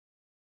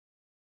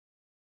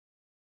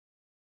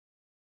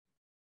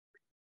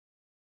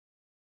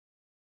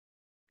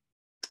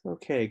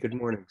Okay, good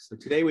morning. So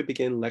today we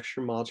begin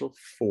lecture module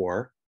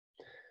 4.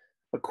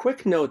 A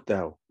quick note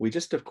though, we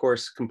just of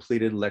course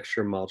completed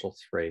lecture module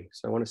 3.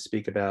 So I want to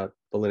speak about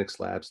the Linux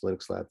Labs,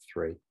 Linux Lab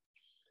 3.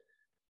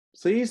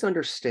 Please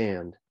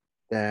understand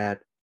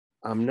that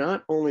I'm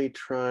not only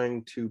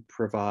trying to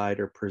provide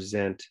or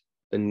present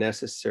the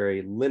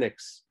necessary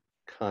Linux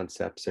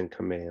concepts and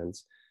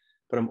commands,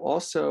 but I'm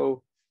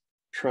also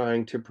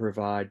trying to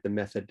provide the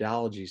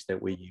methodologies that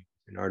we use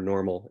in our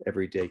normal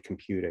everyday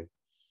computing.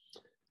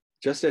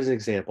 Just as an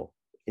example,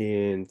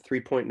 in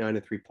 3.9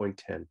 and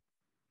 3.10,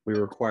 we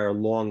require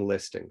long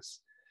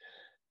listings.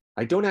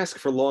 I don't ask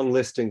for long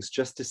listings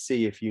just to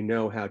see if you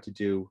know how to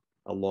do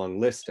a long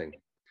listing.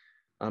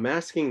 I'm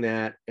asking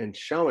that and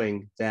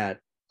showing that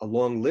a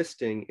long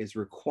listing is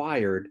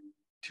required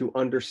to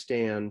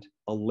understand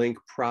a link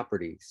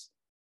properties.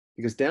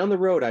 Because down the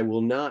road, I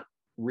will not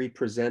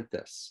represent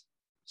this.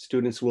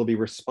 Students will be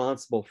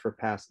responsible for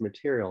past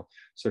material.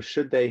 So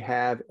should they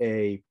have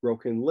a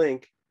broken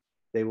link,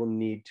 they will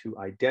need to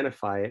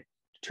identify it,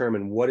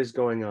 determine what is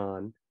going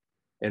on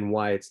and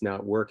why it's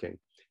not working.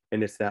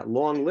 And it's that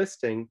long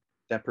listing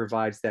that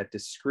provides that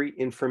discrete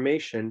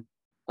information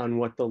on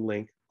what the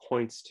link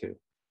points to.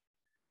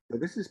 So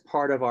this is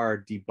part of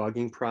our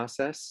debugging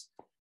process.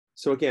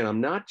 So again,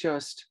 I'm not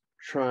just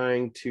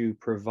trying to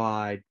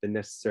provide the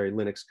necessary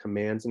Linux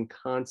commands and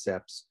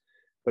concepts,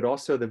 but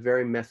also the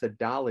very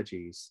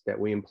methodologies that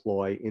we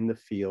employ in the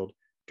field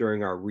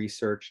during our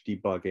research,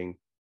 debugging,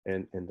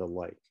 and the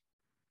like.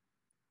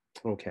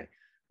 Okay,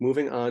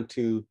 moving on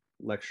to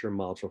lecture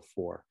module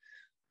 4.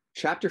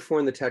 Chapter 4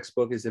 in the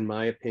textbook is, in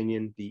my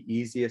opinion, the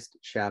easiest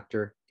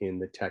chapter in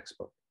the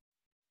textbook.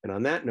 And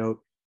on that note,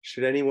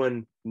 should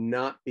anyone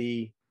not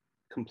be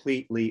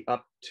completely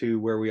up to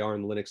where we are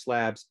in the Linux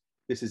Labs,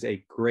 this is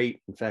a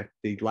great, in fact,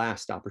 the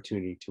last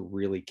opportunity to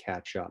really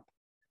catch up.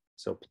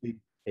 So please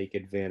take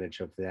advantage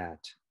of that.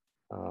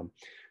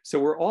 So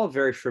we're all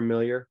very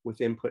familiar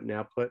with input and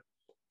output,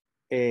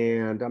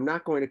 and I'm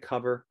not going to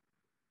cover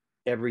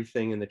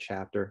everything in the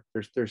chapter.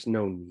 There's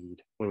no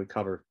need when we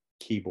cover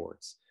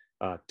keyboards,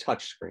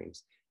 touch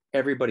screens.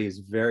 Everybody is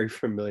very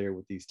familiar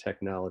with these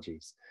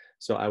technologies.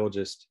 So I will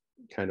just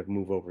kind of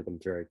move over them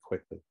very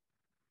quickly.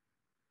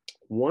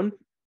 One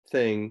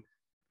thing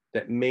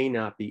that may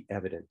not be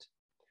evident,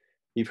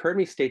 you've heard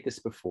me state this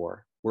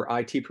before, we're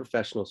IT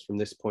professionals from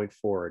this point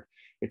forward.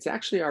 It's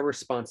actually our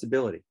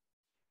responsibility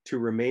to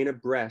remain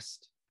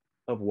abreast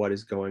of what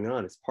is going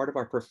on. It's part of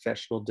our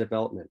professional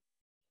development.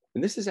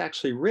 And this is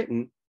actually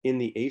written in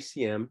the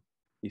ACM,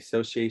 the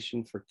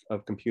Association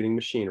of Computing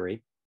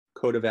Machinery,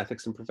 Code of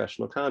Ethics and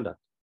Professional Conduct.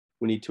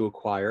 We need to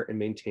acquire and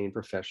maintain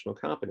professional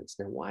competence.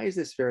 Now, why is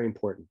this very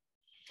important?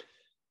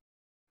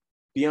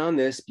 Beyond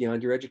this,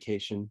 beyond your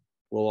education,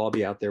 we'll all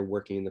be out there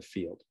working in the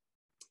field.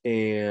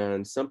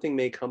 And something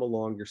may come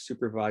along, your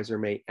supervisor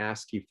may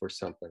ask you for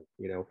something,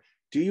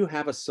 do you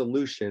have a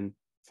solution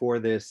for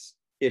this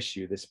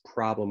issue, this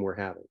problem we're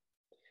having?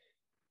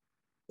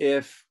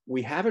 If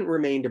we haven't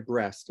remained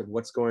abreast of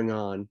what's going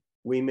on,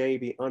 we may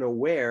be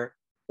unaware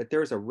that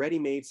there's a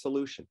ready-made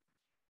solution.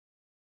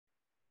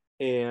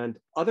 And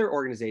other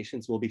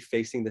organizations will be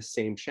facing the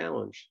same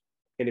challenge.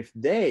 And if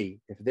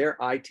their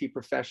IT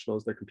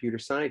professionals, their computer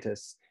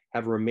scientists,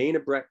 have remained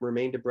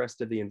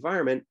abreast of the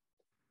environment,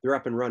 they're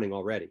up and running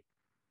already.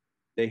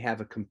 They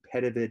have a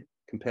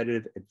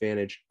competitive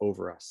advantage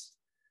over us.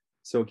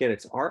 So again,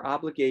 it's our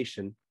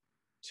obligation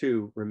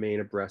to remain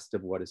abreast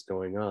of what is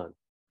going on.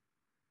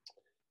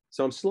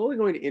 So I'm slowly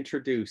going to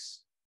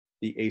introduce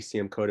the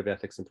ACM Code of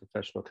Ethics and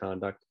Professional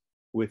Conduct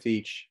with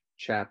each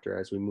chapter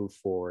as we move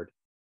forward.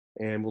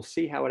 And we'll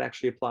see how it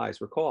actually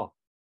applies. Recall,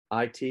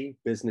 IT,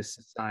 business,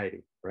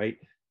 society, right?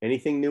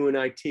 Anything new in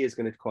IT is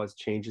going to cause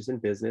changes in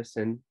business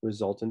and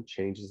result in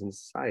changes in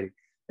society.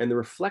 And the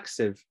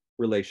reflexive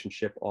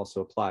relationship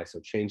also applies. So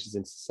changes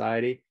in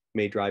society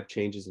may drive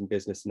changes in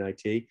business and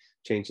IT.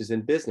 Changes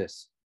in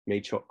business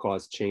may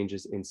cause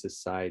changes in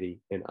society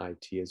and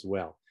IT as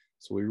well.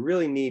 So we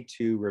really need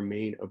to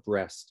remain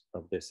abreast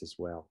of this as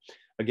well.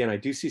 Again, I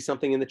do see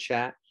something in the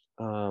chat.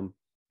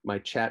 My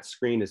chat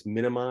screen is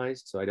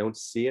minimized, so I don't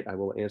see it. I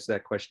will answer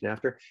that question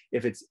after.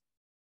 If it's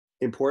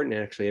important,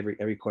 and actually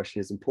every question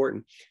is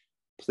important,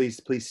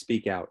 please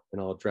speak out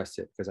and I'll address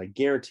it, because I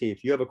guarantee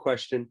if you have a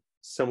question,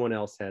 someone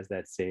else has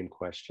that same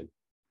question.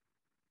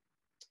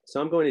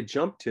 So I'm going to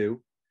jump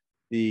to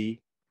the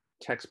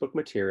textbook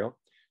material.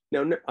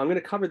 Now, I'm going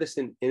to cover this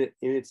in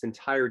its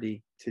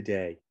entirety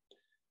today.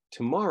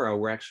 Tomorrow,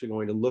 we're actually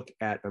going to look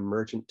at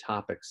emergent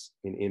topics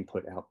in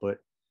input output,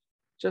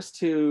 just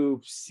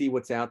to see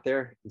what's out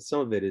there. And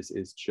some of it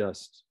is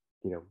just,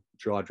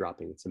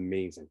 jaw-dropping. It's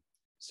amazing.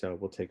 So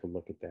we'll take a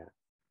look at that.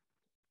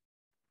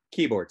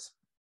 Keyboards.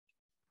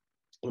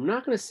 I'm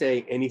not going to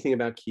say anything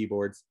about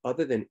keyboards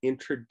other than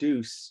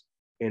introduce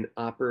an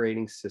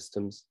operating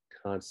systems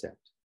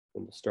concept.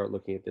 And we'll start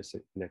looking at this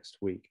next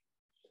week.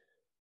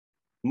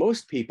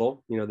 Most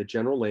people, the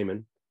general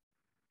layman,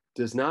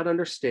 does not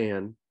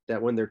understand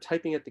that when they're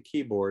typing at the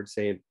keyboard,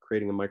 say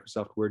creating a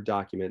Microsoft Word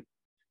document,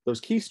 those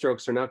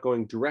keystrokes are not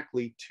going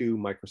directly to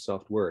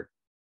Microsoft Word.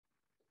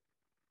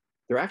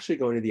 they're actually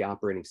going to the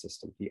operating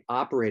system. The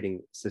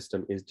operating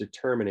system is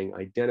determining,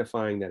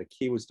 identifying that a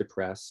key was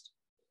depressed.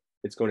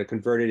 It's going to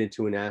convert it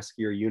into an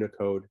ASCII or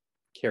Unicode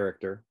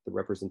character, the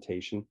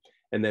representation,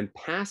 and then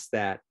pass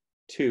that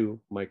to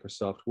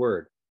Microsoft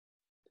Word.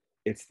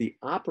 It's the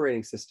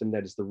operating system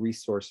that is the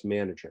resource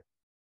manager.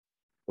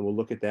 And we'll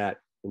look at that,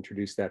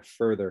 introduce that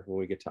further when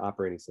we get to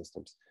operating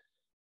systems.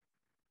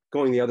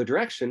 Going the other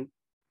direction,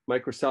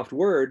 Microsoft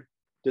Word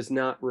does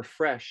not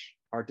refresh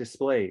our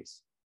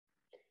displays.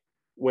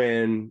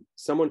 When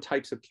someone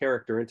types a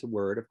character into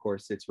Word, of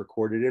course, it's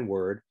recorded in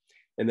Word.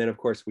 And then, of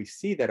course, we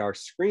see that our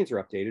screens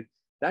are updated.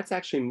 That's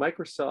actually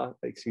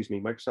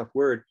Microsoft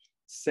Word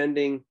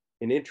sending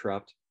an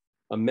interrupt,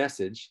 a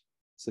message,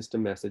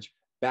 system message,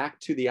 back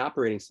to the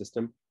operating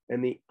system,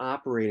 and the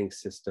operating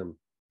system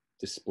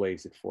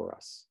displays it for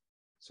us.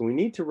 So we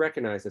need to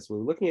recognize this. We're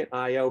looking at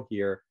I/O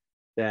here,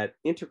 that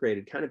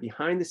integrated kind of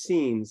behind the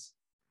scenes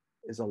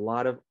is a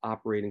lot of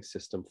operating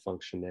system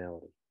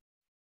functionality.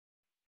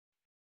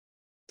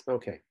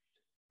 Okay,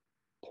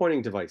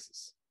 pointing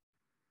devices,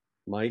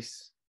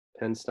 mice,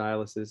 pen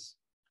styluses,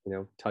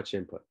 touch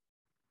input.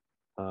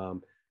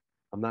 I'm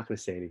not going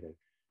to say anything.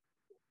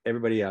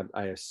 Everybody,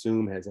 I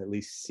assume, has at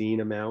least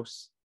seen a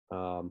mouse.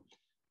 You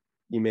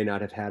may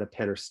not have had a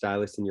pen or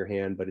stylus in your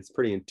hand, but it's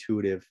pretty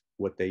intuitive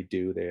what they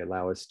do. They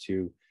allow us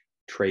to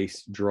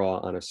trace, draw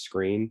on a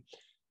screen.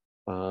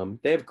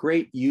 They have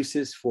great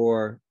uses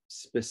for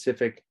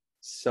specific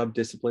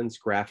subdisciplines,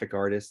 graphic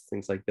artists,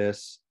 things like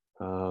this.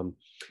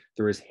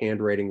 There is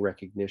handwriting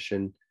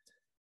recognition.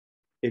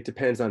 It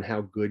depends on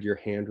how good your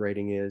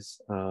handwriting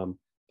is.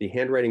 The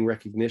handwriting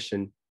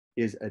recognition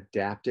is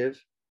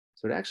adaptive.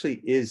 So it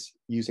actually is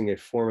using a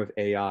form of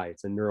AI.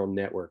 It's a neural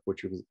network,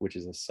 which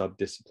is a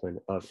subdiscipline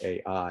of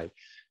AI,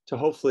 to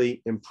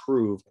hopefully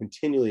improve,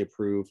 continually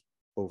improve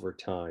over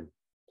time.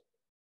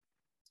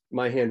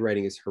 My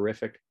handwriting is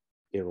horrific.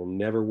 It will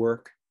never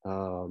work.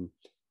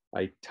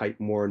 I type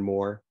more and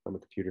more. I'm a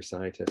computer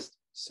scientist,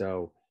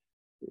 so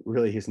it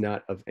really is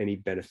not of any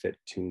benefit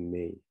to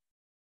me.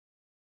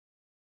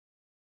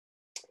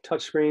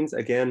 Touchscreens,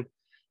 again,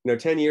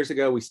 10 years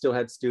ago, we still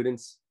had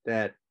students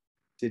that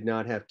did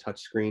not have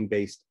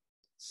touchscreen-based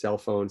cell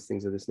phones,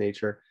 things of this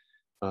nature.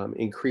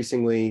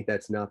 Increasingly,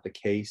 that's not the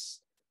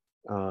case.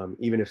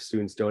 Even if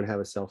students don't have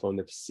a cell phone,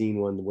 they've seen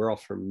one. We're all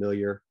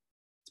familiar.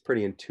 It's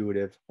pretty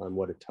intuitive on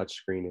what a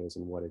touchscreen is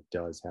and what it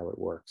does, how it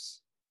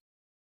works.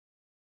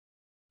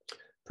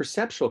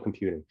 Perceptual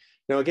computing.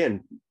 Now,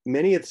 again,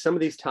 some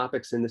of these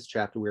topics in this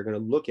chapter, we're going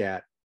to look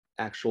at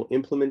actual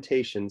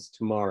implementations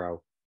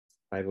tomorrow.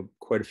 I have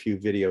quite a few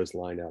videos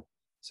lined up,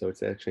 so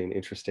it's actually an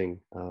interesting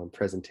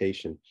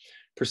presentation.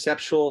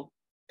 Perceptual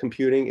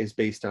computing is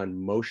based on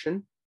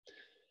motion,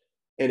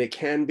 and it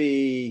can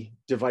be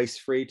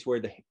device-free to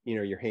where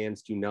your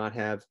hands do not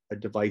have a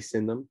device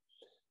in them.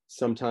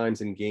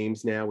 Sometimes in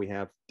games now, we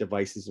have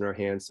devices in our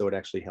hands, so it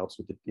actually helps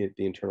with the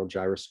internal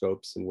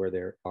gyroscopes and where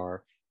they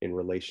are in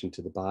relation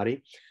to the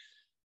body.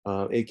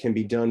 It can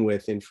be done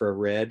with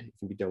infrared. It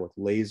can be done with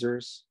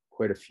lasers.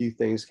 Quite a few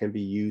things can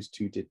be used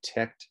to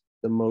detect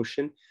the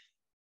motion.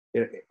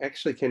 It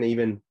actually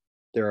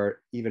there are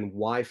even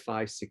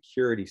Wi-Fi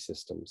security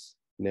systems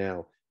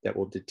now that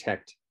will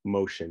detect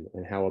motion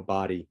and how a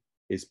body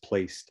is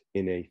placed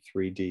in a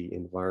 3D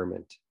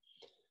environment.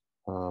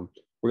 We're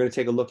going to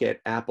take a look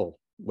at Apple.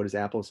 What is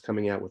Apple's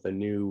coming out with a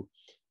new,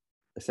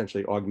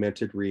 essentially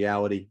augmented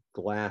reality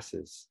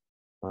glasses.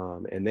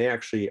 And they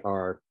actually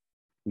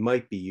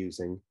might be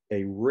using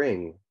a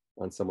ring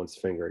on someone's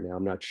finger. Now,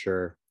 I'm not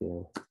sure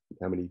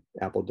how many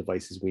Apple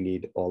devices we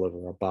need all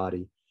over our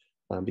body,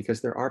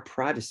 because there are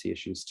privacy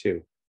issues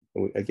too.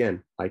 And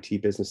again,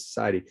 IT business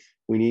society,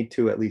 we need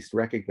to at least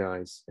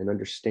recognize and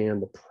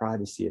understand the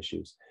privacy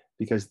issues,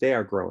 because they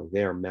are growing,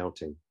 they are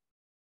mounting.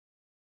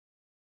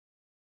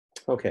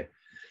 Okay,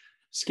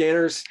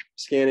 scanners,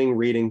 scanning,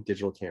 reading,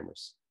 digital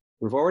cameras.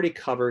 We've already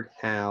covered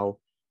how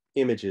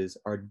images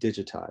are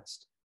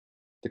digitized.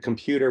 The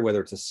computer,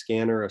 whether it's a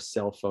scanner, a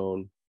cell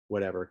phone,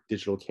 whatever,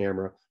 digital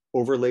camera,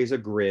 overlays a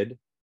grid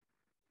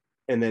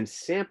and then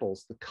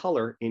samples the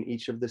color in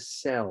each of the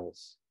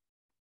cells.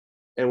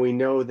 And we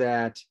know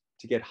that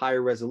to get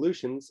higher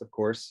resolutions, of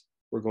course,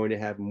 we're going to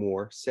have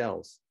more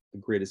cells. The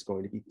grid is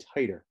going to be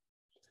tighter.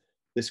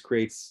 This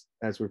creates,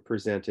 as we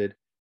presented,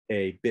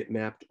 a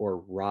bitmapped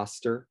or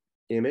raster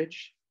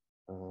image.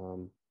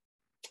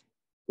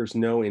 There's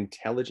no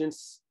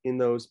intelligence in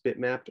those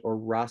bitmapped or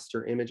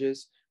raster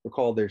images.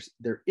 Recall,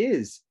 there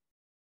is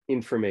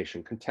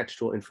information,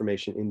 contextual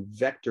information in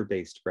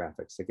vector-based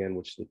graphics, again,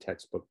 which the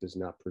textbook does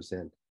not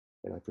present,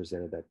 and I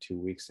presented that 2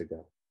 weeks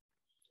ago.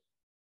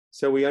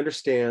 So we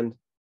understand,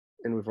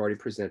 and we've already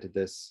presented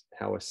this,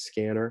 how a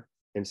scanner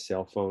and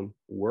cell phone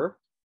work.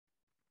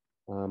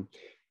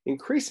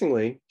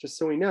 Increasingly, just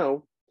so we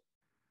know,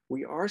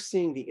 we are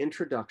seeing the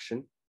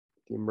introduction,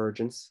 the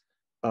emergence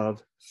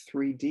of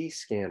 3D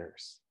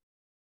scanners.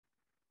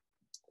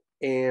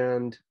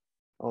 And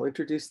I'll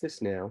introduce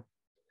this now.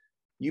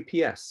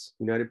 UPS,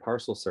 United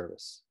Parcel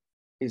Service,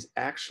 is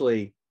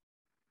actually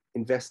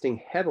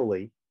investing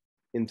heavily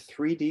in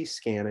 3D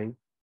scanning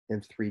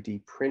and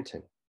 3D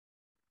printing.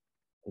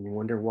 And you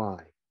wonder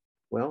why.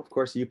 Well, of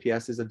course,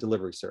 UPS is a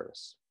delivery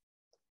service.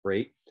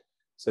 Great.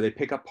 So they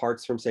pick up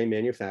parts from, say,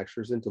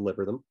 manufacturers and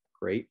deliver them.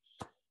 Great.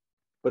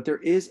 But there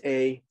is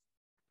a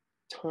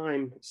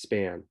time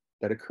span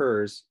that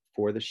occurs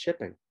for the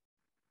shipping.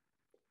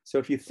 So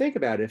if you think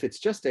about it, if it's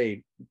just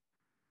a,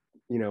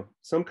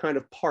 some kind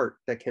of part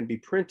that can be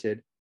printed,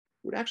 it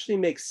would actually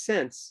make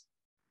sense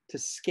to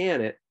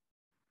scan it,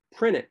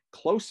 print it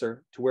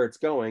closer to where it's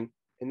going,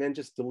 and then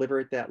just deliver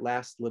it that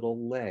last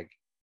little leg.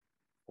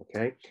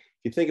 Okay.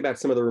 If you think about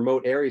some of the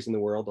remote areas in the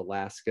world,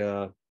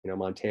 Alaska,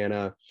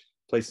 Montana,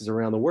 places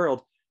around the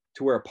world,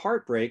 to where a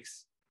part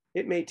breaks,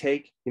 it may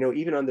take,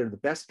 even under the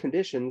best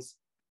conditions,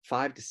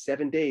 5 to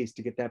 7 days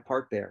to get that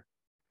part there.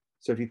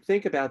 So if you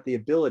think about the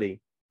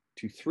ability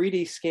to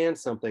 3D scan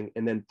something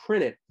and then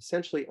print it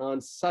essentially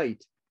on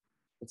site,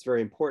 it's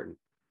very important.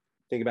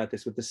 Think about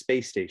this with the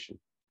space station.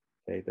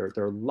 Okay, there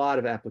are a lot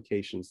of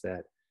applications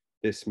that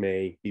this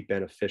may be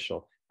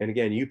beneficial. And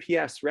again,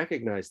 UPS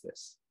recognized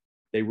this.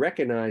 They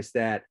recognize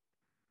that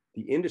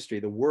the industry,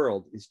 the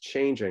world is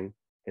changing,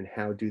 and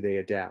how do they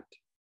adapt?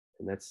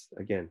 And that's,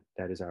 again,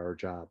 that is our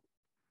job.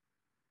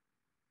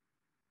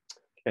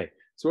 Okay,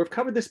 so we've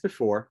covered this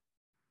before,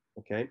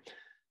 okay?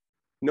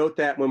 Note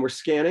that when we're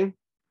scanning,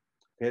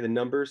 okay, the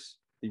numbers,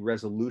 the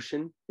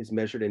resolution is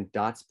measured in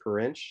dots per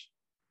inch.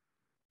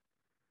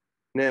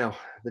 Now,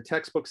 the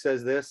textbook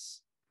says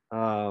this.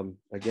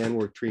 Again,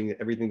 we're treating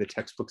everything the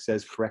textbook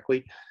says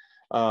correctly,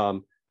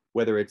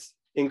 whether it's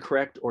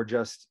incorrect or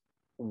just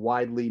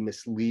widely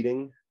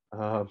misleading.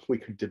 We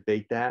could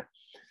debate that.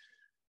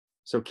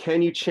 So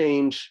can you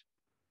change?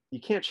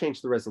 You can't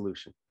change the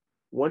resolution.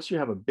 Once you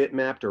have a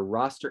bitmapped or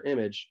raster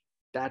image,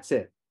 that's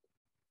it.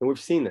 And we've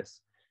seen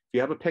this. If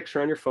you have a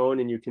picture on your phone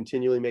and you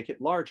continually make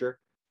it larger,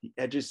 the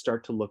edges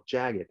start to look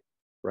jagged,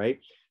 right?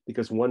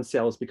 Because one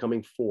cell is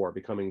becoming 4,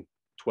 becoming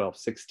 12,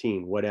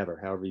 16, whatever,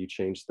 however you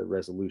change the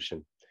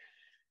resolution.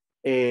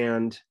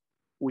 And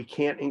we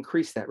can't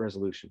increase that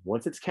resolution.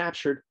 Once it's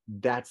captured,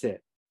 that's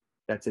it.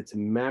 That's its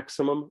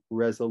maximum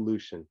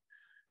resolution.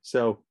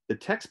 So the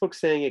textbook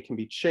saying it can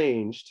be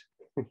changed,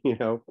 when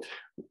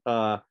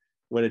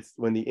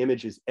the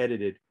image is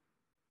edited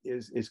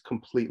is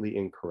completely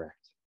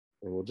incorrect.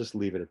 And we'll just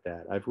leave it at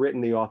that. I've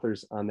written the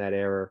authors on that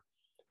error.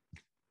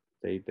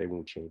 They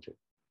won't change it,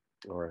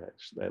 or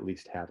at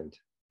least haven't.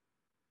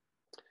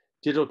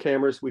 Digital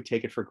cameras, we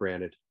take it for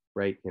granted,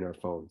 right, in our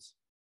phones.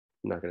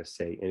 I'm not going to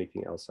say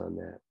anything else on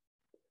that.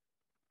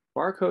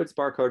 Barcodes,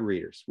 barcode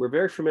readers. We're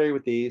very familiar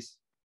with these.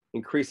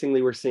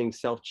 Increasingly, we're seeing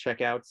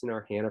self-checkouts in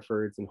our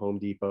Hannafords and Home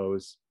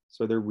Depots,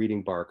 so they're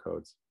reading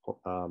barcodes.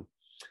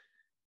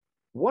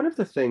 One of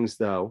the things,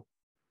 though,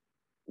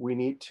 we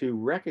need to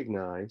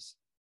recognize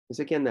is,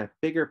 again, that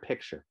bigger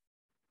picture.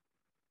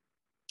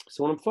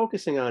 So what I'm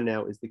focusing on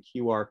now is the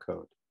QR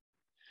code.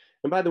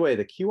 And by the way,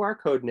 the QR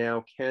code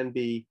now can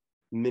be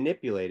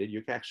manipulated.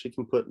 You actually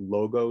can put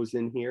logos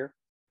in here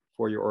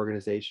for your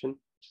organization,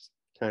 which is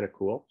kind of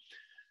cool.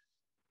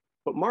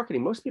 But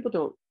marketing, most people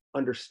don't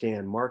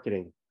understand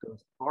marketing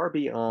goes far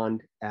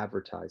beyond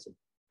advertising.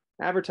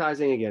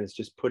 Advertising, again, is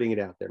just putting it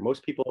out there.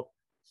 Most people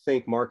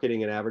think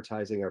marketing and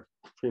advertising are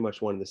pretty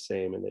much one and the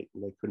same, and they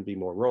couldn't be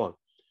more wrong.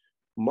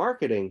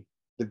 Marketing,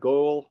 the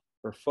goal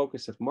or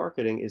focus of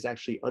marketing is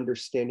actually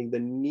understanding the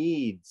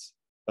needs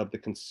of the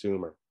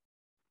consumer.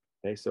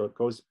 Okay, so it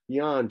goes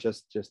beyond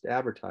just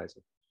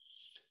advertising.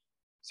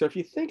 So if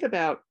you think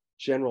about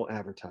general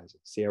advertising,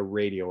 say a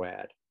radio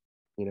ad,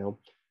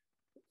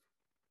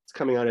 it's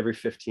coming on every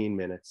 15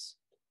 minutes.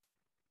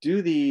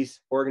 Do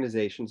these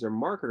organizations or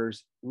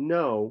marketers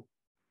know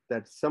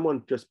that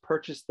someone just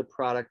purchased the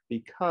product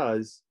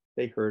because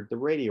they heard the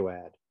radio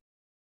ad?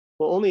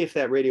 Well, only if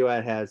that radio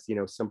ad has,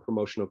 some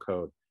promotional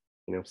code,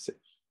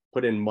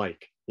 put in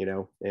Mike,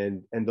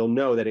 and they'll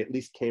know that it at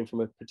least came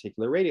from a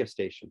particular radio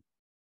station.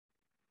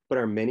 But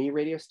are many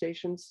radio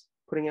stations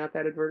putting out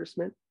that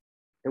advertisement?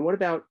 And what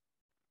about,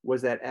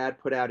 was that ad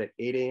put out at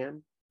 8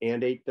 a.m.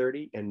 and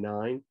 8:30 and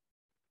 9?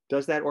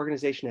 Does that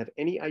organization have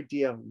any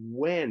idea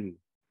when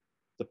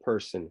the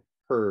person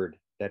heard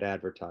that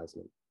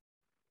advertisement?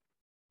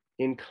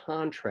 In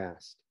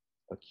contrast,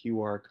 a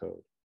QR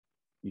code,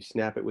 you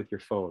snap it with your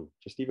phone,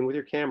 just even with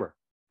your camera,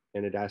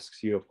 and it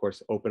asks you, of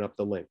course, open up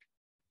the link.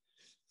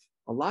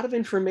 A lot of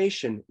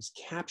information is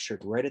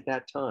captured right at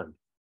that time.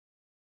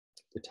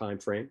 The time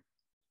frame,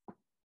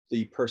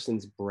 the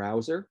person's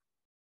browser,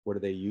 what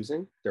are they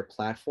using, their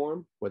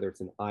platform, whether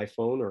it's an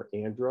iPhone or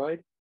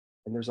Android.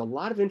 And there's a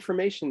lot of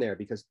information there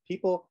because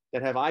people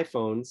that have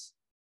iPhones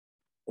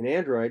and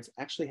Androids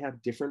actually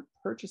have different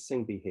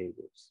purchasing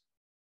behaviors.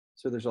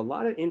 So there's a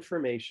lot of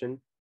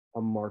information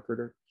a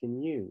marketer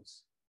can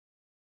use.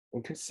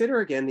 And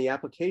consider again the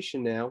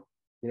application now,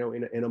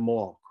 in a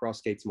mall,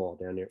 Crossgates Mall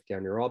down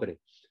near Albany.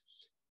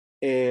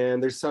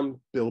 And there's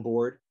some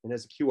billboard and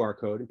has a QR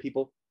code, and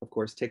people, of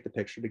course, take the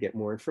picture to get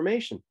more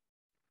information.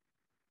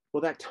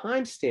 Well, that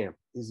timestamp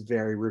is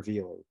very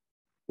revealing.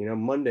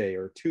 Monday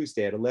or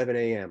Tuesday at 11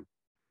 a.m.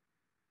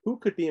 Who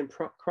could be in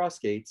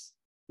Crossgates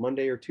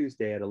Monday or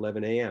Tuesday at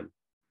 11 a.m.?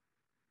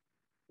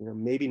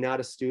 maybe not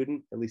a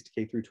student, at least a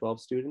K through 12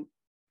 student.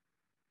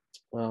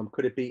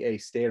 Could it be a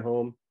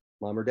stay-at-home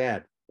mom or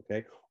dad?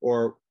 Okay,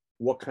 or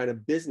what kind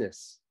of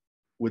business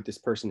would this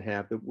person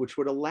have which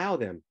would allow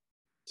them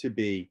to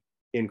be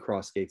in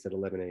cross gates at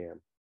 11 a.m.?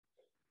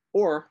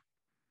 Or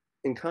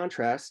in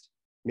contrast,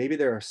 maybe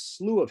there are a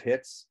slew of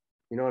hits,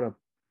 on a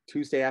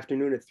Tuesday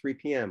afternoon at 3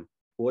 p.m.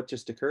 What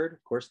just occurred?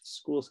 Of course, the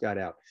schools got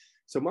out.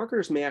 So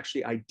marketers may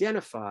actually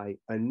identify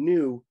a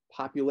new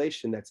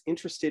population that's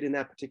interested in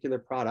that particular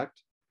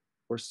product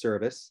or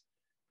service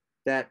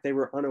that they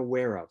were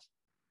unaware of.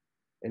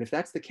 And if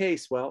that's the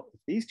case, well, if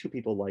these two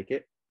people like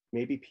it,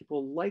 maybe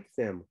people like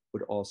them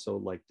would also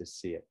like to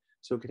see it.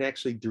 So it can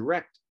actually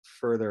direct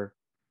further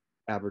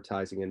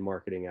advertising and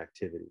marketing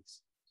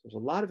activities. So there's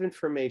a lot of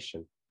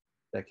information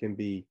that can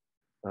be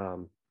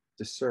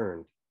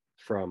discerned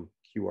from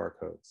QR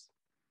codes.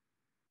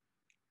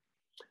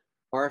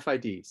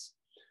 RFIDs.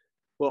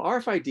 Well,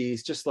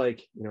 RFIDs, just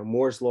like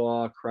Moore's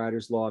law,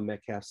 Crider's law,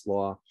 Metcalfe's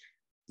law,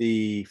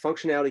 the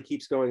functionality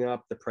keeps going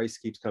up, the price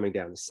keeps coming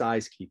down, the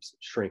size keeps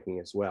shrinking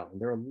as well.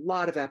 And there are a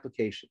lot of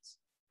applications.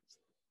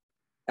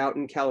 Out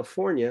in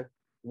California,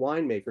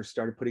 winemakers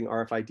started putting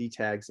RFID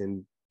tags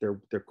in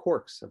their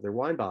corks of their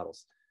wine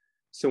bottles.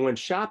 So when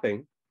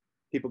shopping,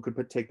 people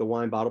could take the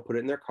wine bottle, put it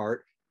in their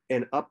cart,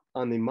 and up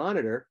on the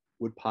monitor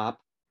would pop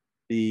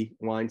the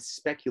wine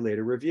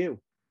speculator review.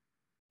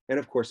 And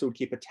of course, it would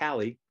keep a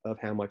tally of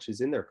how much is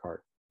in their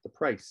cart, the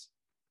price.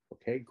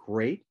 Okay,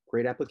 great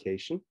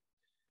application.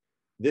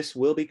 This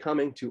will be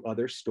coming to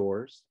other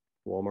stores,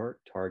 Walmart,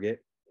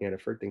 Target,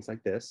 Hannaford, things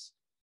like this.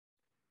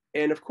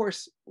 And of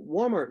course,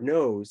 Walmart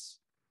knows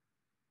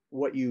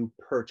what you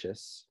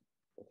purchase.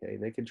 Okay,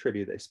 and they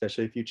contribute,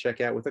 especially if you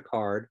check out with a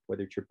card,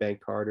 whether it's your bank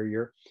card or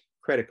your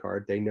credit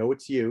card. They know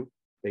it's you.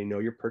 They know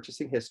your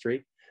purchasing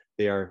history.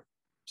 They are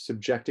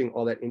subjecting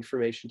all that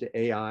information to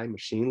AI,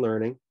 machine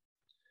learning.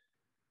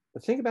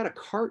 But think about a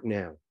cart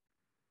now.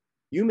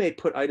 You may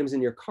put items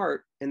in your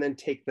cart and then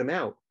take them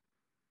out.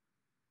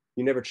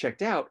 You never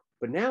checked out,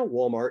 but now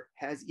Walmart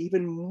has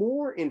even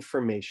more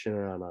information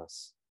on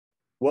us,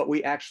 what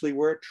we actually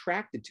were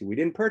attracted to. We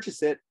didn't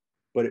purchase it,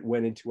 but it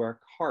went into our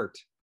cart.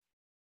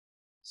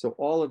 So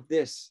all of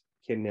this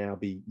can now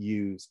be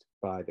used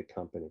by the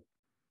company.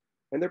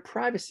 And their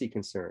privacy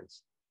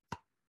concerns.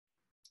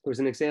 There's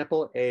an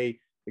example, an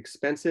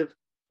expensive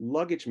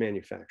luggage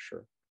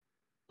manufacturer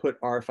put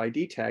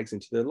RFID tags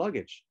into their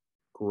luggage.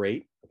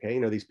 Great, okay,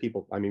 these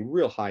people,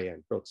 real high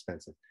end, real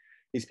expensive.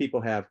 These people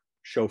have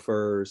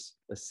chauffeurs,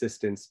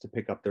 assistants to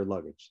pick up their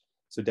luggage.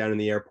 So down in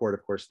the airport,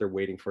 of course, they're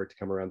waiting for it to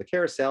come around the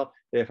carousel.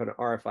 They have an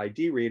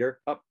RFID reader.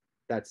 Oh,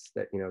 that's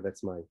the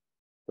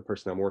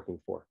person I'm working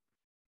for.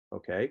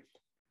 Okay.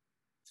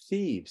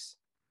 Thieves,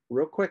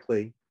 real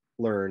quickly,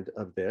 learned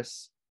of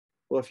this.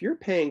 Well, if you're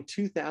paying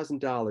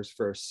 $2,000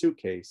 for a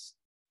suitcase,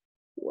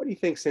 what do you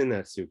think's in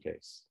that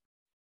suitcase?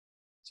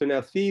 So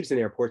now thieves in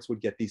airports would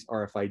get these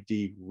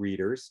RFID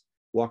readers,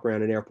 walk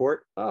around an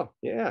airport. Oh,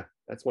 yeah,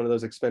 that's one of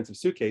those expensive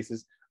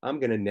suitcases. I'm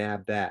going to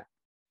nab that.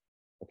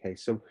 Okay,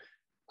 so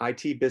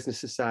IT business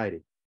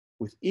society.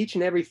 With each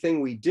and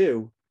everything we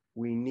do,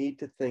 we need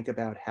to think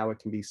about how it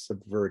can be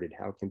subverted,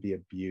 how it can be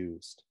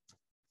abused.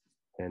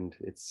 And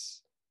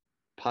its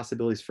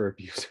possibilities for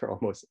abuse are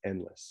almost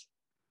endless.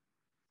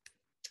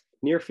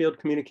 Near field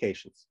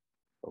communications,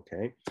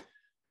 okay?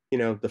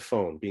 The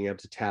phone, being able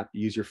to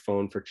use your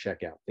phone for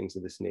checkout, things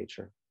of this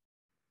nature.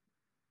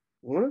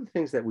 One of the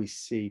things that we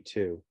see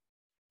too,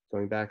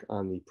 going back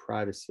on the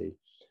privacy,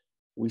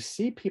 we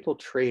see people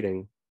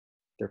trading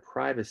their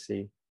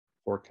privacy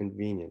for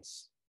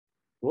convenience.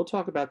 We'll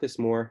talk about this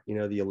more,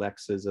 the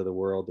Alexas of the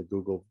world, the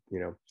Google,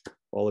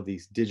 all of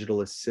these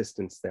digital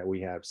assistants that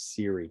we have,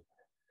 Siri,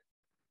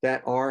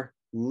 that are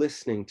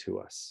listening to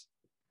us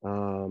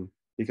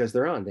because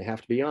they're on, they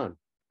have to be on.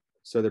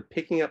 So they're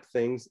picking up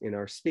things in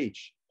our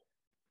speech.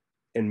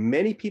 And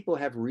many people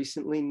have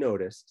recently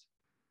noticed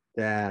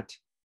that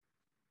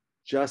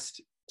just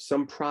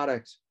some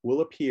product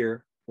will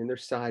appear in their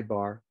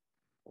sidebar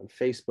on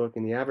Facebook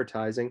in the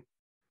advertising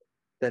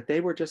that they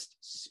were just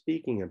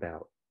speaking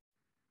about.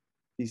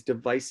 These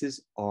devices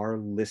are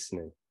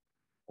listening.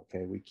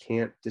 Okay, we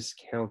can't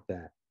discount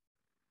that.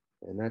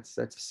 And that's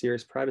a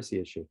serious privacy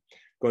issue.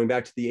 Going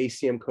back to the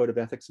ACM Code of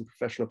Ethics and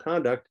Professional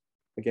Conduct,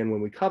 again, when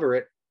we cover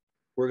it,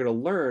 we're going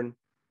to learn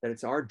that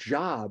it's our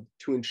job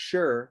to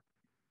ensure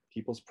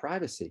people's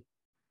privacy.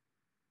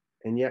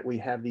 And yet we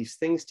have these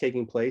things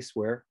taking place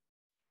where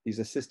these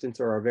assistants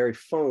or our very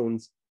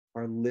phones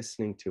are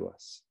listening to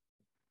us.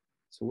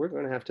 So we're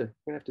going to have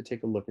to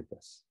take a look at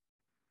this.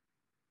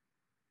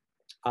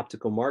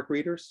 Optical mark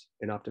readers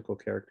and optical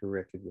character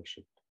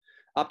recognition.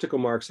 Optical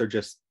marks are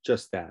just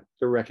that.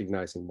 They're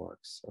recognizing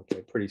marks.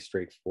 Okay, pretty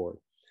straightforward.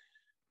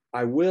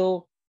 I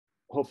will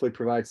hopefully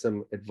provide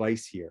some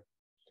advice here.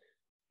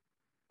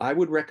 I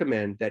would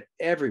recommend that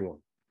everyone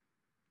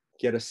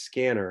get a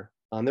scanner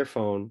on their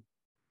phone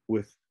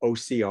with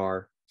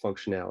OCR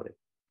functionality.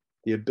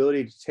 The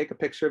ability to take a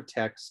picture of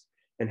text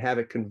and have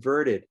it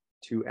converted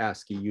to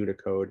ASCII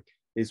Unicode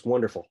is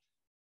wonderful,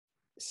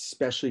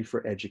 especially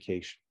for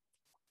education.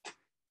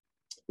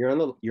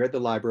 You're at the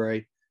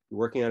library, you're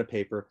working on a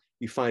paper,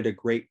 you find a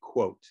great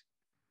quote.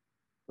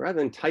 Rather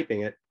than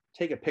typing it,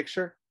 take a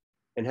picture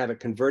and have it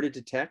converted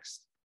to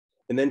text,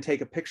 and then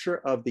take a picture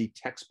of the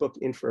textbook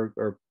info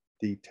or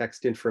the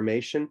text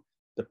information,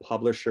 the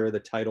publisher, the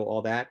title,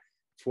 all that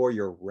for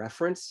your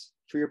reference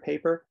for your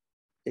paper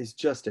is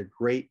just a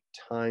great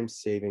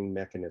time-saving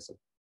mechanism.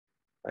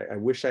 I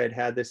wish I had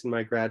had this in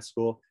my grad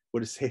school,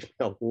 would have saved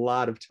me a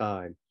lot of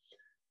time,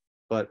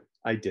 but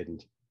I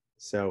didn't.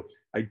 So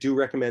I do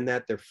recommend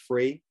that. They're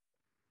free.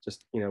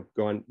 Just,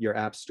 go on your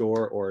app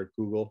store or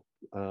Google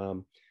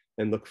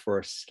and look for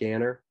a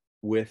scanner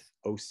with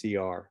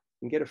OCR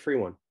and get a free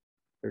one.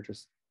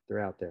 They're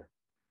out there.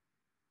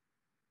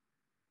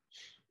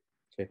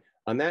 Okay.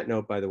 On that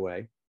note, by the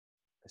way,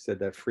 I said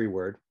that free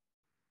word.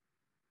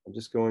 I'm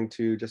just going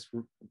to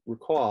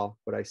recall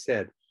what I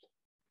said.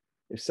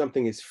 If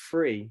something is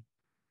free,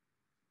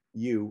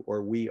 you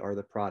or we are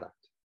the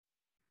product.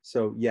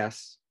 So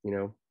yes,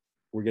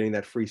 we're getting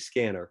that free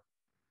scanner,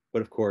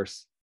 but of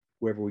course,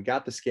 whoever we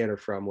got the scanner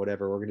from,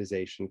 whatever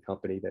organization,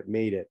 company that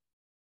made it,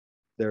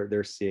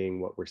 they're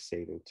seeing what we're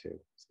saving too.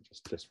 So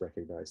just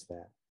recognize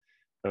that.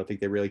 I don't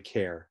think they really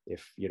care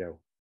if, or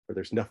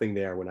there's nothing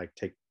there when I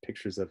take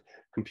pictures of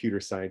computer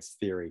science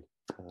theory.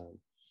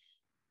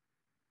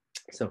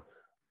 So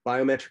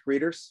biometric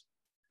readers.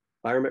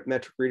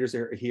 Biometric readers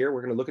are here.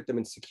 We're going to look at them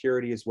in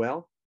security as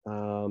well.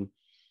 And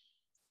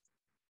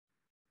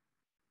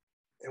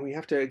we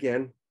have to,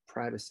 again,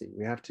 privacy.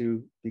 We have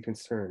to be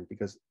concerned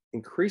because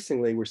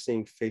increasingly we're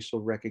seeing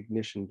facial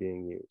recognition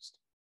being used.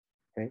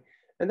 Okay.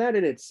 And that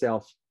in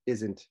itself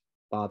isn't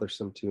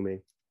bothersome to me,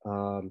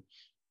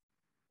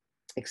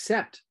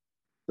 except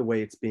the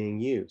way it's being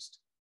used.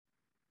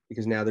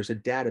 Because now there's a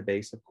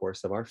database, of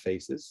course, of our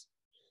faces.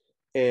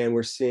 And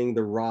we're seeing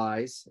the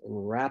rise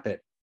and rapid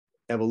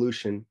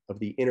evolution of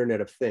the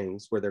Internet of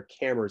Things, where there are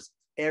cameras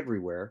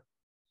everywhere.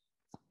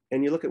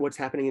 And you look at what's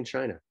happening in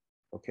China,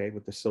 okay,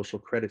 with the social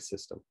credit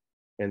system.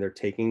 And they're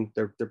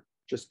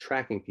just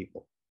tracking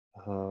people.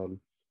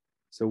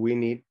 So we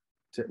need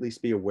to at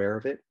least be aware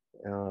of it.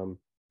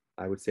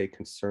 I would say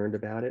concerned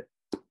about it,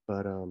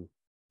 but we'll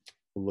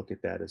look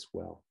at that as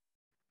well.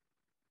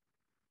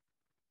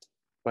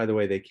 By the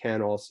way, they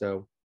can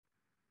also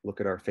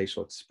look at our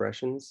facial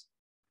expressions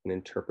and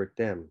interpret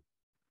them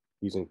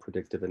using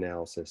predictive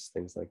analysis,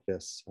 things like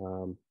this.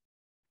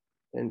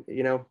 And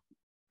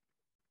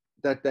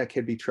that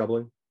could be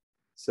troubling.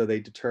 So they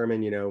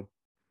determine,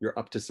 you're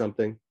up to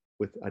something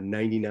with a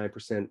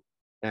 99%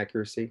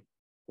 accuracy.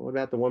 What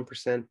about the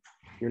 1%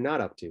 you're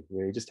not up to?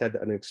 You just had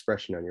an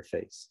expression on your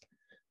face.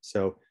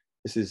 So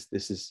this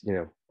is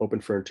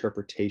open for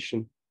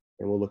interpretation,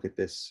 and we'll look at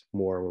this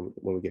more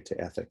when we get to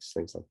ethics,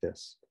 things like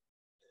this.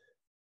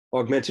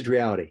 Augmented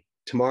reality.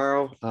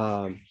 Tomorrow,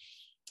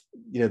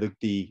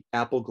 the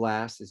Apple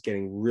Glass is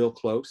getting real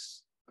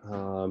close.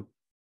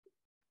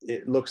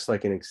 It looks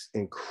like an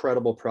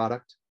incredible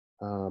product.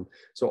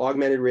 So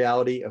augmented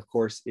reality, of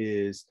course,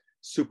 is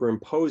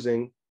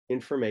superimposing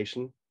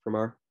information from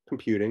our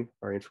computing,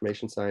 our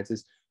information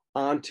sciences,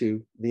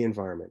 onto the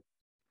environment.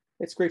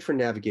 It's great for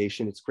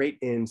navigation. It's great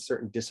in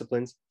certain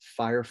disciplines,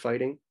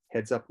 firefighting,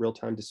 heads-up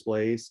real-time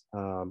displays,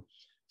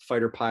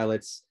 fighter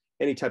pilots,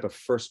 any type of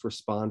first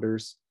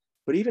responders,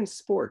 but even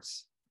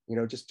sports,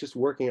 just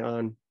working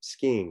on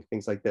skiing,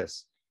 things like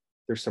this.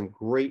 There's some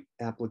great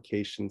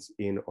applications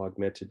in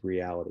augmented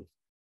reality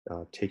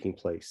taking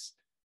place,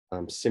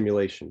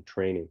 simulation,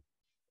 training.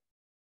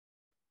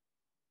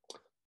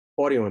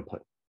 Audio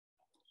input.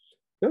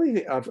 The only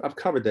thing, I've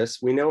covered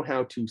this. We know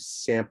how to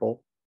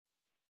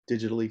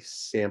digitally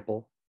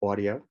sample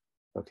audio.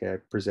 Okay, I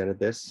presented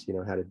this,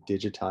 how to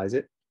digitize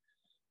it.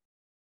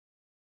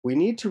 We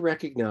need to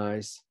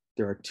recognize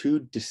there are two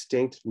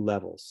distinct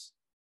levels,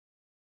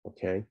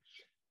 okay?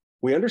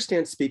 We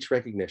understand speech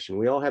recognition.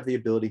 We all have the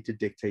ability to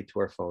dictate to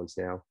our phones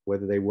now,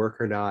 whether they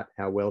work or not,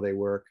 how well they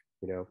work,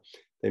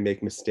 they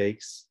make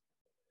mistakes.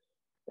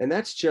 And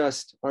that's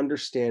just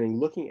understanding,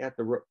 looking at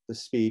the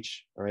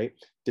speech, all right,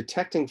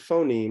 detecting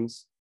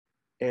phonemes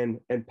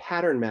and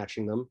pattern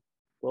matching them.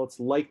 Well, it's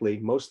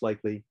most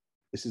likely,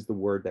 this is the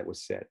word that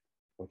was said,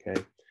 okay?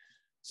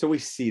 So we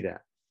see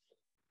that.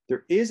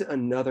 There is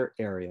another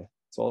area,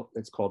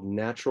 it's called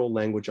natural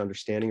language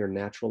understanding or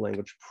natural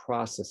language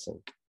processing.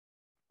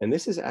 And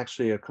this is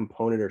actually a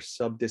component or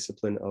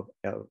subdiscipline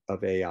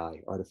of AI,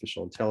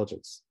 artificial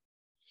intelligence.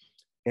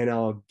 And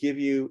I'll give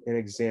you an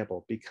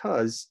example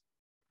because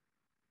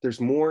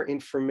there's more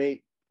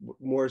information,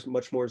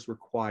 much more is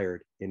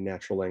required in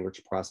natural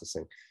language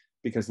processing,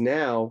 because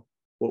now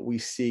what we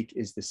seek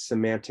is the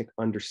semantic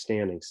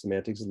understanding.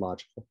 Semantics is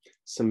logical.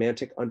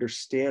 Semantic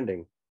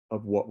understanding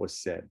of what was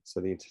said.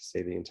 So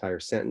say the entire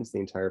sentence, the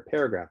entire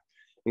paragraph.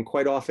 And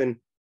quite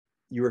often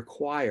you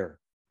require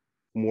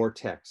more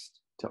text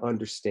to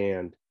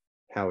understand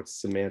how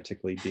it's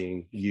semantically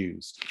being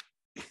used.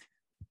 I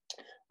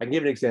can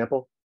give an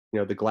example,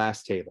 the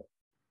glass table,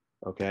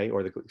 okay?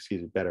 Or the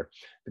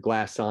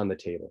glass on the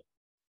table.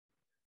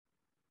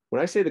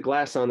 When I say the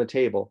glass on the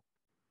table,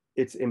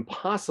 it's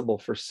impossible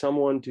for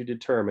someone to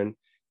determine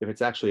if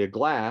it's actually a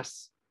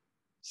glass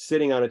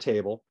sitting on a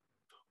table,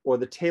 or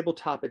the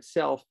tabletop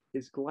itself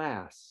is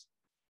glass.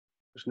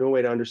 There's no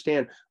way to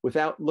understand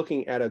without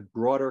looking at a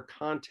broader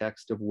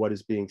context of what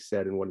is being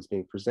said and what is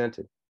being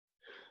presented.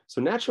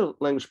 So natural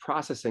language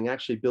processing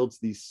actually builds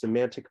these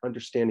semantic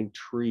understanding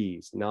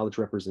trees, knowledge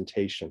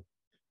representation.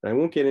 And I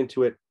won't get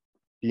into it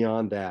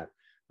beyond that,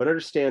 but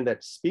understand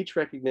that speech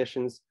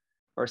recognitions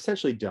are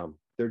essentially dumb.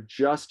 They're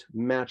just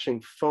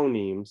matching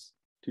phonemes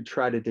to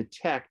try to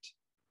detect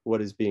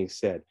what is being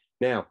said.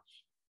 Now,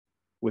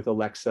 with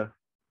Alexa,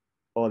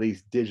 all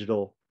these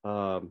digital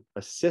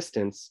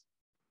assistants,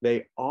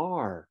 they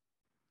are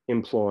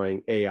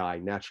employing AI,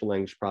 natural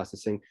language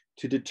processing,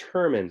 to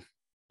determine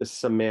the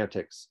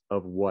semantics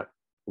of what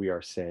we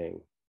are saying.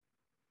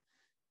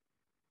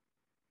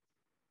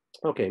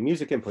 Okay,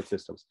 music input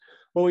systems.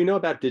 Well, we know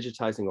about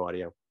digitizing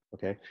audio,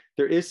 okay?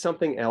 There is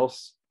something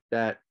else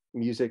that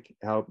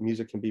how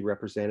music can be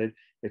represented.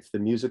 It's the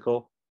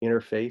musical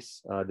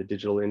interface, the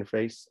digital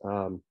interface,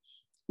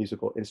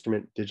 musical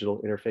instrument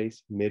digital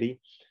interface, MIDI.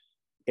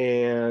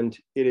 And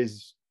it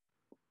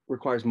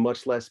requires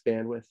much less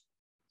bandwidth.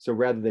 So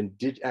rather than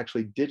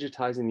actually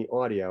digitizing the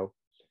audio,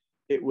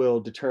 it will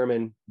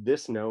determine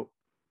this note,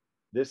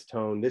 this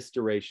tone, this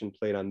duration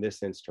played on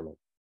this instrument.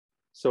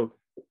 So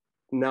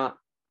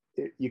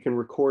you can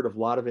record a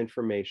lot of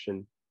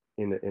information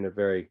in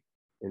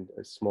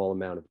a small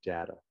amount of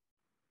data.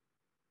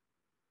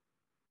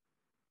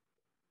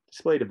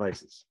 Display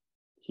devices.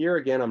 Here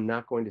again, I'm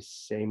not going to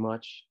say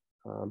much.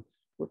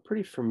 We're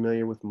pretty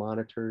familiar with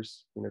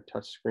monitors,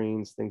 touch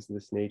screens, things of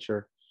this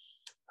nature.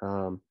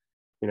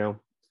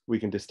 We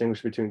can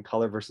distinguish between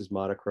color versus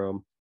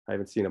monochrome. I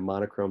haven't seen a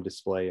monochrome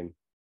display in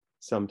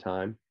some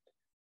time.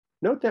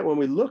 Note that when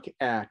we look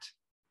at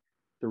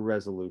the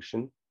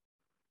resolution,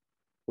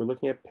 we're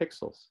looking at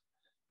pixels.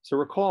 So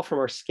recall from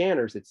our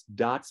scanners, it's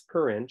dots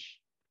per inch.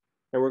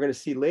 And we're going to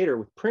see later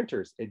with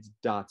printers, it's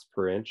dots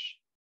per inch.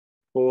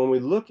 But when we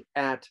look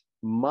at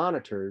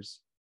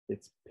monitors,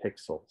 it's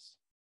pixels.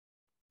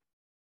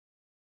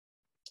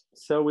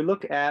 So we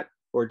look at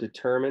or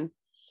determine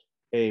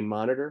a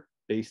monitor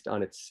based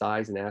on its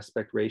size and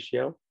aspect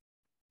ratio.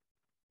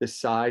 The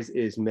size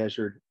is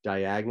measured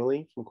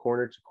diagonally from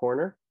corner to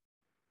corner.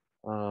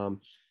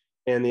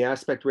 And the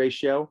aspect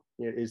ratio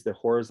is the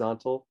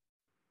horizontal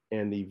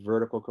and the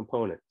vertical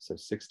component. So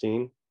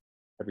 16,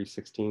 every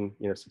 16,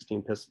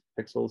 16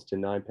 pixels to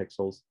 9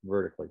 pixels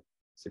vertically,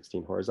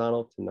 16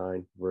 horizontal to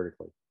 9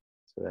 vertically.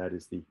 So that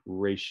is the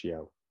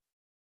ratio.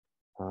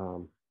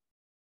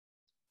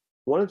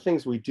 One of the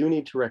things we do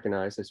need to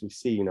recognize as we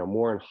see,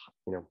 more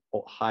in,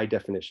 high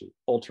definition,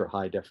 ultra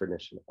high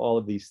definition, all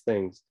of these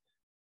things,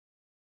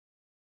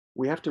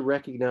 we have to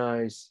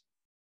recognize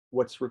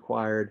what's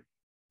required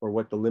or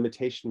what the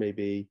limitation may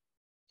be,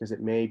 because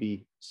it may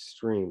be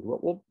streamed.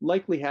 We'll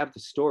likely have the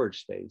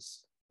storage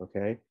space,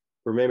 okay?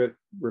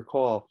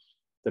 Recall,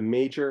 the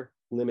major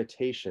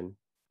limitation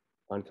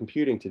on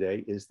computing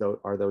today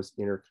are those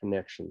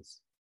interconnections.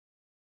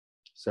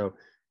 So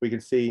we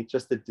can see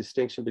just the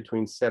distinction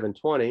between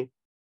 720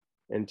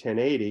 and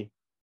 1080,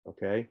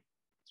 okay?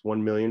 It's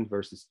 1 million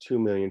versus 2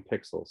 million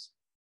pixels.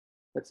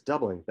 That's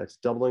doubling. That's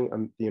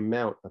doubling the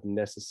amount of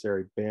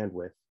necessary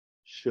bandwidth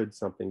should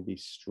something be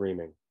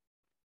streaming.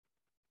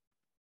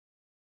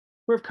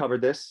 We've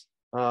covered this.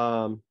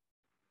 VGA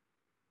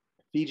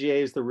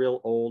is the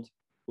real old,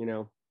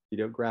 video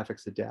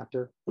graphics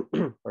adapter,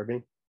 pardon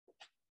me.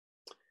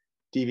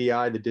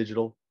 DVI, the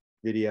digital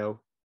video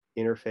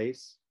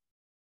interface.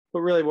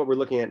 But really what we're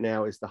looking at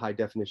now is the high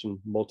definition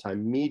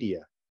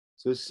multimedia.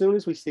 So as soon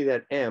as we see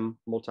that M,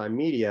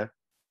 multimedia,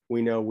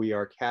 we know we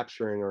are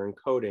capturing or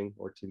encoding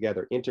or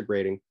together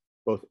integrating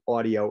both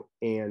audio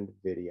and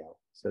video.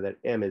 So that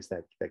M is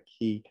that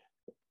key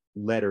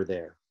letter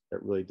there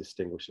that really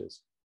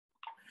distinguishes.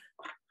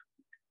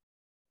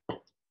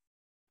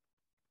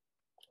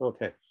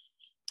 Okay,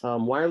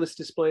 wireless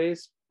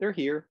displays, they're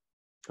here.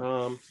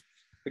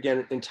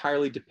 Again,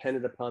 entirely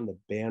dependent upon the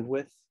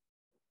bandwidth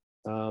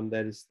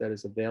that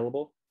is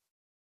available.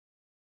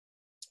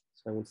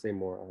 So I won't say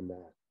more on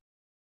that.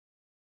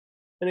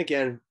 And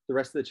again, the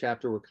rest of the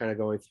chapter, we're kind of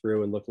going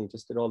through and looking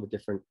just at all the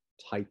different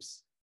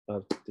types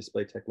of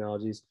display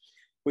technologies.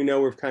 We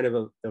know we've kind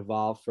of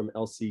evolved from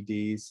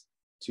LCDs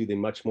to the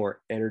much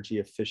more energy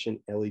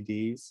efficient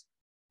LEDs.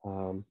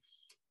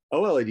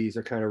 OLEDs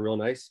are kind of real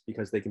nice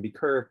because they can be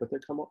curved, but they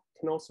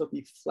can also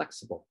be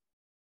flexible.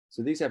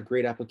 So these have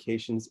great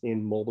applications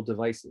in mobile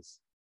devices,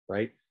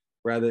 right?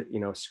 Rather,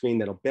 a screen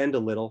that'll bend a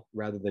little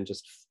rather than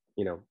just,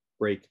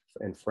 break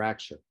and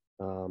fracture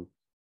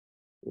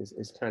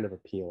is kind of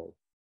appealing.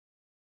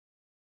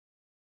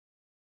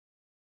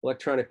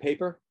 Electronic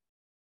paper.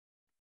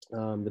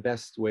 The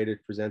best way to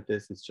present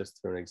this is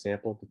just through an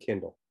example, the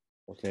Kindle.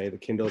 Okay, the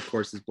Kindle, of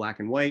course, is black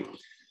and white.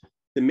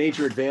 The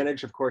major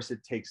advantage, of course,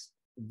 it takes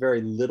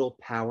very little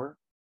power.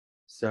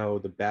 So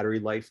the battery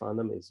life on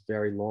them is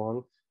very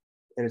long.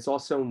 And it's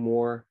also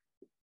more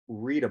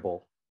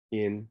readable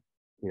in,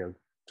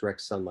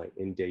 direct sunlight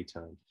in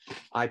daytime.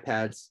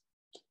 iPads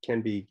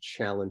can be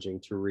challenging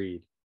to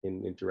read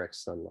in direct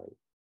sunlight.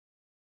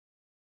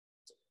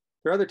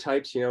 There are other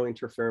types,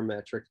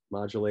 interferometric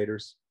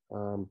modulators,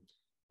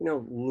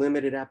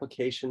 limited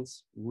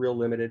applications, real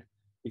limited,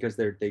 because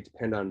they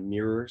depend on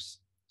mirrors.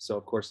 So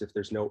of course, if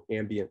there's no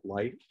ambient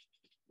light,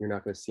 you're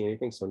not going to see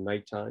anything. So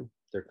nighttime,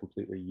 they're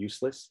completely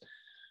useless.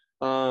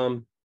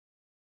 No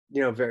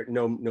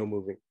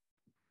moving.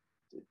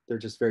 They're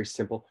just very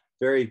simple,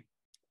 very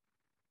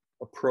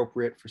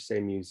appropriate for, say,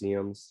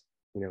 museums,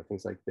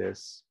 things like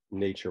this,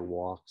 nature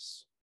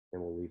walks,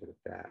 and we'll leave it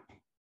at that.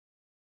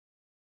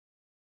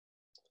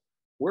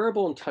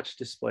 Wearable and touch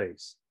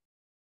displays,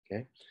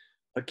 okay?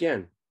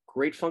 Again,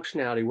 great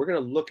functionality. We're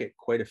going to look at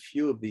quite a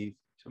few of these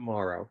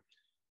tomorrow.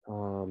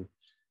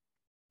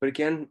 But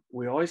again,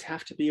 we always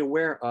have to be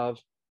aware of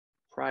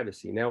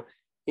privacy. Now,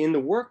 in the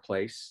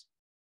workplace,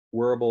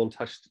 wearable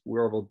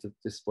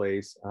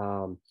displays,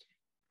 for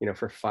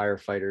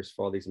firefighters,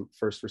 for all these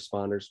first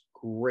responders,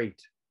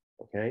 great,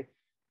 okay?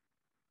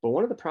 But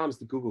one of the problems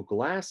the Google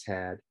Glass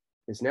had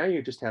is now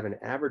you just have an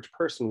average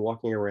person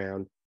walking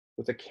around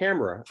with a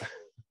camera,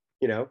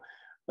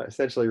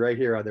 essentially right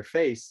here on their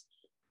face,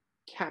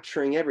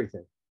 capturing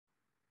everything.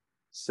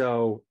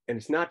 So, and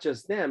it's not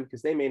just them,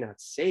 because they may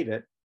not save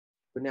it,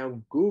 but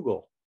now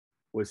Google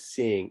was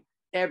seeing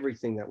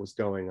everything that was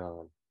going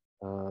on.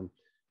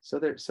 So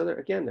there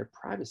are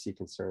privacy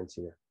concerns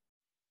here.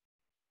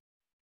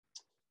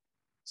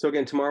 So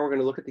again, tomorrow we're going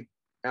to look at the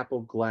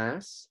Apple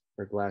Glass,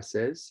 or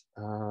glasses.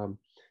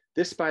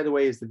 This, by the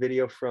way, is the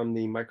video from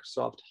the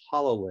Microsoft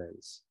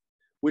HoloLens,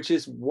 which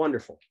is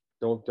wonderful.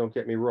 Don't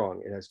get me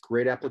wrong. It has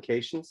great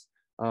applications.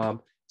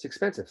 It's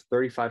expensive,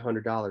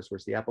 $3,500,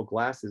 whereas the Apple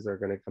glasses are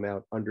going to come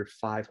out under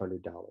 $500.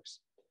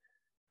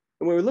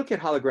 And when we look at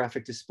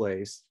holographic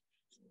displays,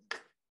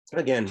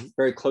 again,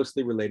 very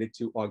closely related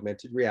to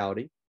augmented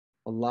reality,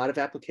 a lot of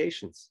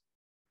applications.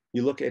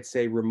 You look at,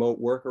 say, remote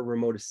work or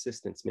remote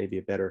assistance, maybe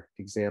a better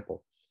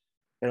example.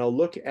 And I'll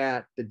look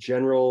at the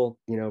general,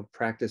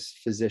 practice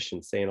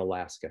physician, say in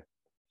Alaska,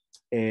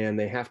 and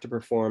they have to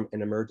perform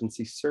an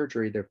emergency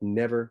surgery they've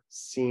never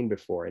seen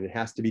before, and it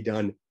has to be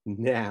done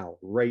now,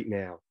 right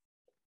now.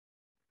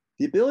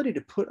 The ability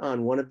to put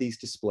on one of these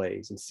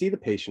displays and see the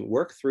patient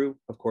work through,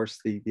 of course,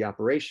 the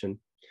operation,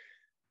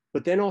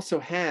 but then also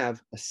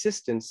have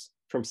assistance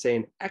from, say,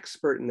 an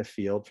expert in the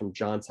field from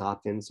Johns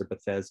Hopkins or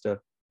Bethesda,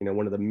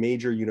 one of the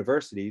major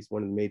universities,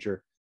 one of the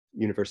major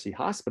university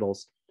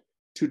hospitals,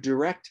 to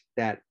direct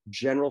that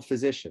general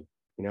physician.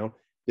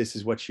 This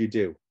is what you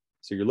do.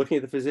 So you're looking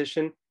at the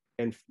physician,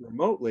 and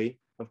remotely,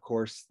 of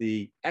course,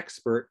 the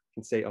expert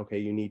can say, okay,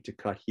 you need to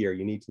cut here.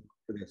 You need to look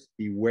for this.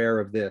 Beware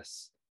of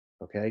this,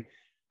 okay?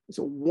 It's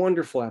a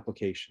wonderful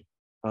application.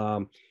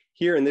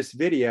 Here in this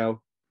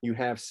video, you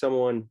have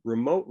someone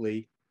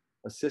remotely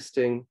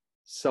assisting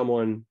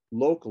someone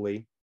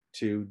locally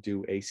to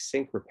do a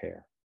sink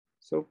repair.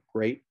 So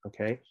great,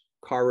 okay?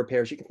 Car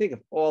repairs, you can think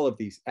of all of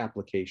these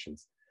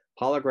applications.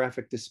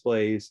 Holographic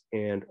displays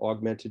and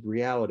augmented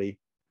reality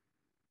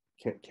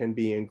can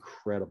be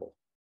incredible.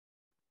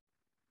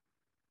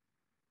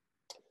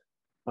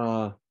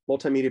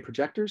 Multimedia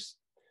projectors,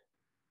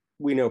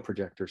 we know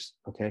projectors,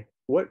 okay?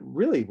 What's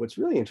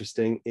really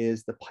interesting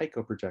is the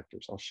Pico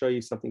projectors. I'll show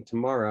you something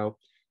tomorrow,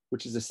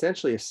 which is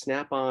essentially a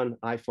snap-on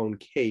iPhone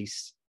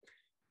case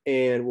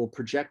and will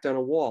project on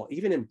a wall.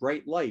 Even in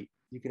bright light,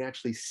 you can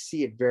actually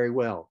see it very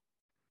well.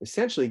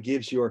 Essentially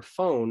gives your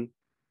phone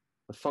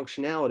the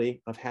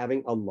functionality of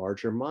having a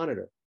larger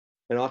monitor.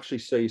 And I'll actually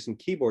show you some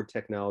keyboard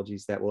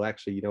technologies that will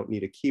actually, you don't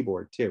need a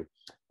keyboard too.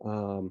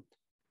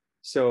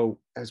 So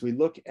as we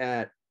look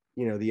at,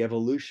 the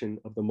evolution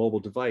of the mobile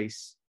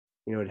device,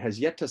 it has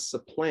yet to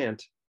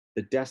supplant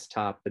the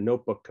desktop, the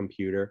notebook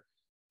computer,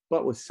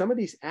 but with some of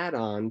these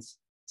add-ons,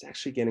 it's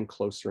actually getting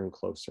closer and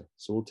closer.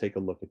 So we'll take a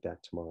look at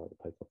that tomorrow, the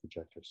Pico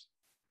projectors.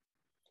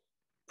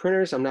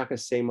 Printers, I'm not going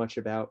to say much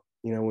about.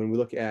 When we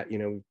look at,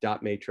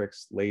 dot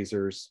matrix,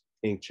 lasers,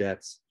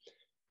 inkjets,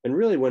 and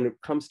really when it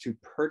comes to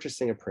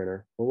purchasing a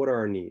printer, well, what are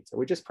our needs? Are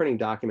we just printing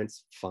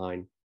documents?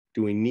 Fine.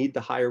 Do we need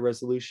the higher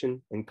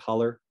resolution and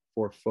color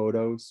for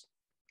photos?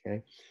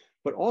 Okay.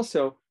 But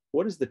also,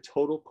 what is the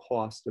total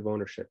cost of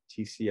ownership,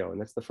 TCO?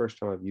 And that's the first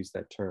time I've used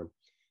that term.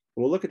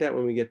 And we'll look at that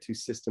when we get to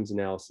systems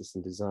analysis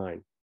and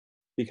design.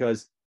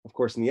 Because, of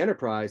course, in the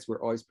enterprise,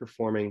 we're always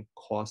performing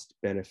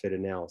cost-benefit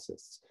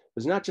analysis.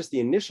 There's not just the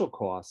initial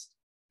cost,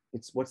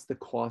 it's what's the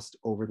cost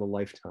over the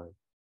lifetime.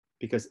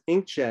 Because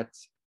inkjet,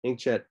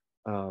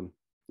 the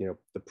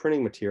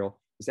printing material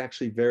is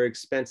actually very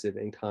expensive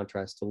in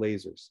contrast to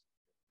lasers.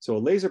 So a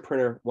laser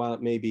printer, while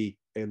it may be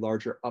a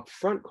larger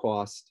upfront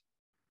cost,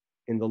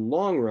 in the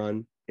long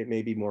run, it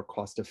may be more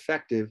cost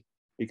effective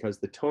because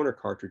the toner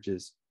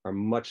cartridges are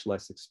much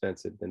less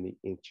expensive than the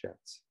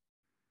inkjets.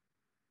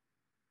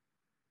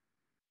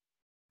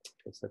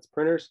 Okay, so that's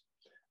printers.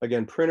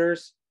 Again,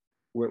 printers,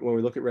 when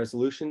we look at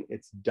resolution,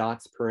 it's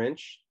dots per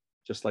inch,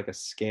 just like a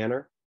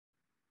scanner.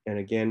 And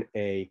again,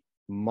 a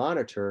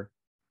monitor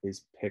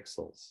is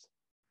pixels.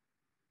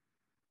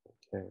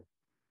 Okay,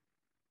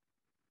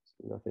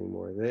 so nothing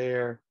more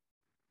there.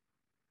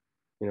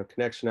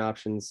 Connection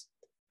options,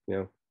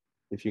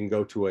 if you can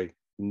go to a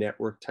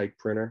network type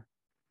printer,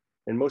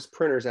 And most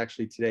printers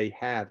actually today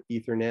have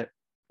Ethernet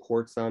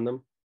ports on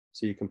them,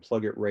 so you can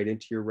plug it right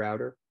into your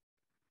router.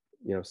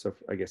 You know, so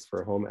I guess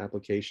for a home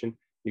application,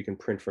 you can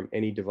print from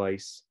any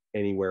device,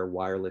 anywhere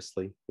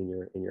wirelessly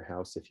in your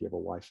house if you have a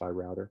Wi-Fi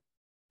router.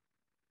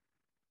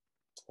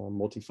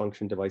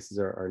 Multifunction devices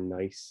are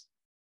nice.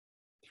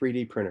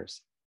 3D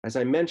printers. As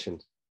I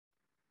mentioned,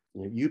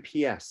 you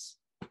know, UPS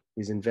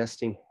is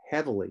investing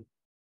heavily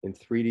in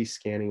 3D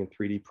scanning and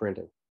 3D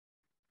printing.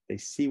 They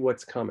see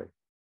what's coming,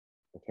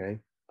 okay?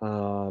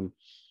 And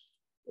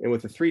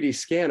with a 3D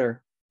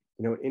scanner,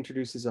 you know, it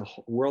introduces a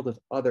world of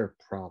other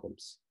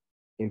problems,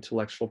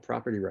 intellectual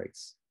property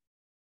rights.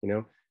 You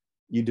know,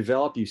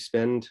 you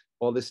spend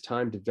all this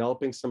time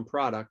developing some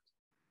product,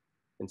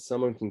 and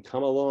someone can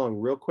come along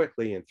real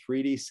quickly and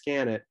 3D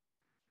scan it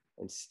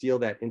and steal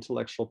that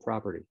intellectual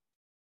property.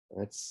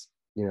 That's,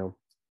 you know,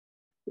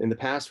 in the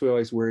past, we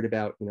always worried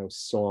about, you know,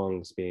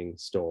 songs being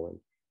stolen,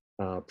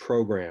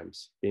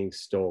 programs being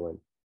stolen.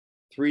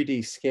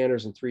 3D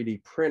scanners and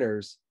 3D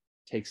printers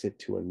takes it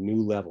to a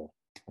new level.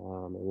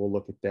 And we'll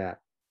look at that.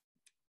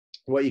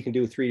 What you can do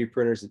with 3D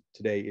printers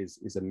today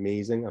is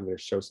amazing. I'm going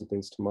to show some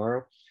things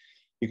tomorrow.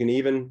 You can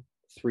even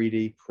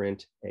 3D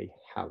print a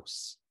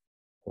house.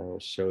 I'll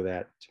show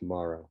that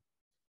tomorrow.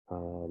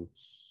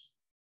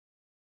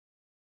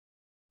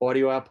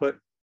 Audio output,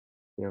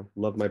 you know,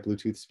 love my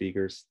Bluetooth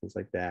speakers, things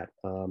like that.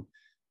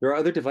 There are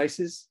other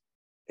devices,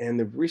 and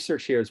the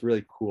research here is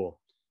really cool.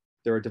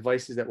 There are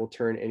devices that will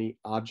turn any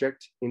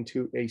object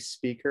into a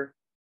speaker.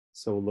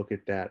 So we'll look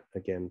at that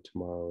again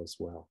tomorrow as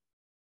well.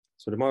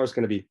 So tomorrow's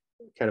going to be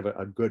kind of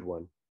a good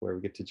one where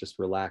we get to just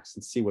relax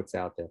and see what's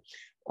out there.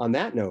 On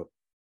that note,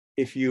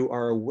 if you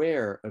are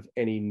aware of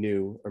any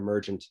new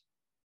emergent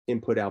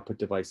input output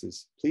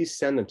devices, please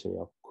send them to me.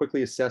 I'll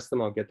quickly assess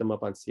them. I'll get them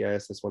up on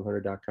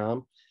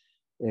CISS100.com.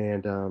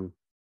 And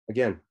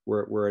again,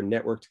 we're a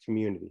networked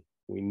community.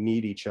 We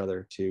need each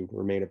other to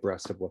remain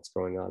abreast of what's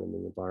going on in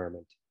the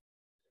environment.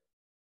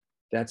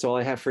 That's all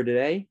I have for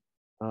today.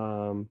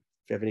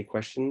 If you have any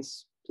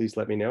questions, please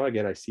let me know.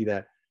 Again, I see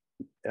that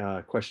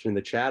question in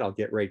the chat. I'll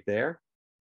get right there.